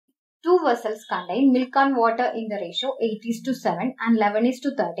two vessels contain milk and water in the ratio 8:7 and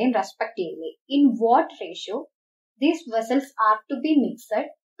 11:13 respectively. In what ratio these vessels are to be mixed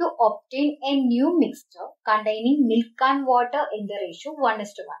to obtain a new mixture containing milk and water in the ratio 1:1?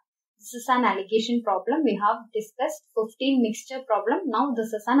 This is an alligation problem. We have discussed 15 mixture problem. Now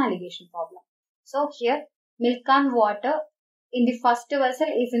this is an alligation problem. So here milk and water in the first vessel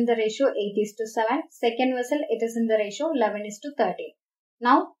is in the ratio 8:7. Second vessel it is in the ratio 11:13.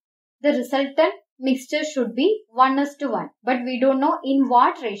 Now the resultant mixture should be 1:1. But we don't know in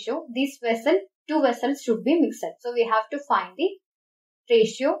what ratio these two vessels should be mixed. So we have to find the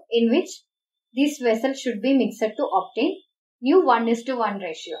ratio in which these vessels should be mixed to obtain new 1:1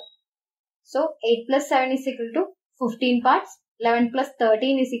 ratio. So 8 plus 7 is equal to 15 parts. 11 plus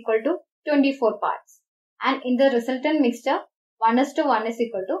 13 is equal to 24 parts. And in the resultant mixture, 1:1 is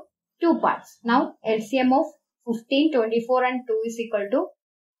equal to 2 parts. Now LCM of 15, 24 and 2 is equal to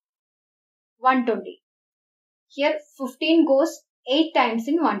 120. Here 15 goes 8 times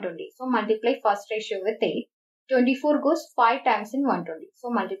in 120. So multiply first ratio with 8. 24 goes 5 times in 120.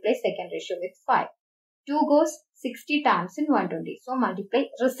 So multiply second ratio with 5. 2 goes 60 times in 120. So multiply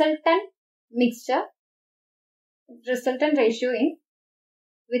resultant mixture, resultant ratio in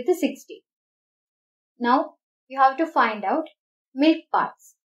with 60. Now you have to find out milk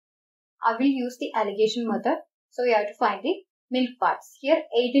parts. I will use the alligation method. So you have to find the milk parts. Here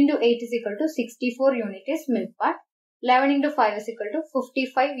 8 into 8 is equal to 64 unit is milk part. 11 into 5 is equal to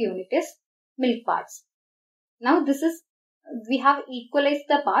 55 unit is milk parts. Now this is, we have equalized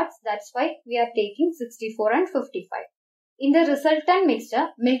the parts. That's why we are taking 64 and 55. In the resultant mixture,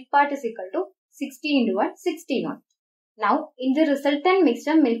 milk part is equal to 60 into 1, 60 unit. Now in the resultant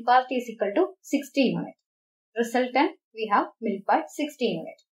mixture, milk part is equal to 60 unit. Resultant, we have milk part 60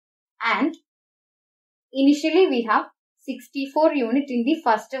 unit. And initially we have 64 unit in the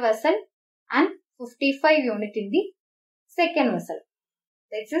first vessel and 55 unit in the second vessel.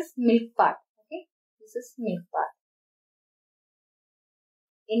 This is milk part. Okay, this is milk part.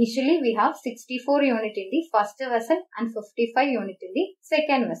 Initially we have 64 unit in the first vessel and 55 unit in the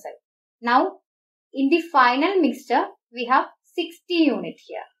second vessel. Now in the final mixture we have 60 unit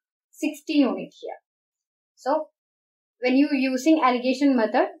here. 60 unit here. So when you using alligation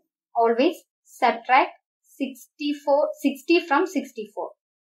method, always subtract 60 from 64.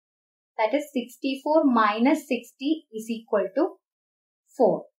 That is 64 minus 60 is equal to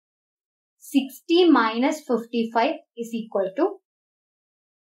 4. 60 minus 55 is equal to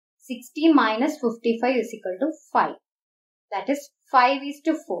 60 minus 55 is equal to 5. That is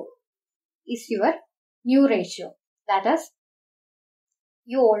 5:4 is your new ratio. That is,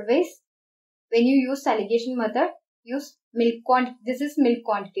 you always, when you use alligation method, use milk quantity. This is milk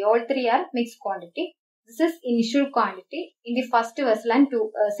quantity. All three are mixed quantity. This is initial quantity in the first vessel and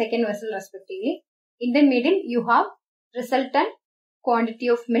second vessel respectively. In the middle, you have resultant quantity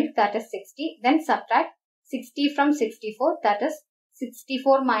of milk, that is 60. Then subtract 60 from 64, that is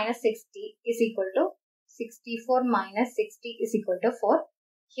 64 minus 60 is equal to 64 minus 60 is equal to 4.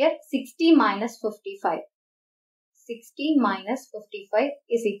 Here 60 minus 55. 60 minus 55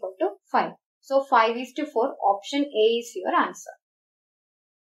 is equal to 5. So 5:4, option A is your answer.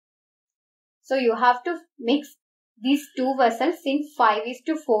 So you have to mix these two vessels in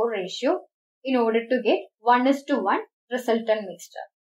 5:4 ratio in order to get 1:1 resultant mixture.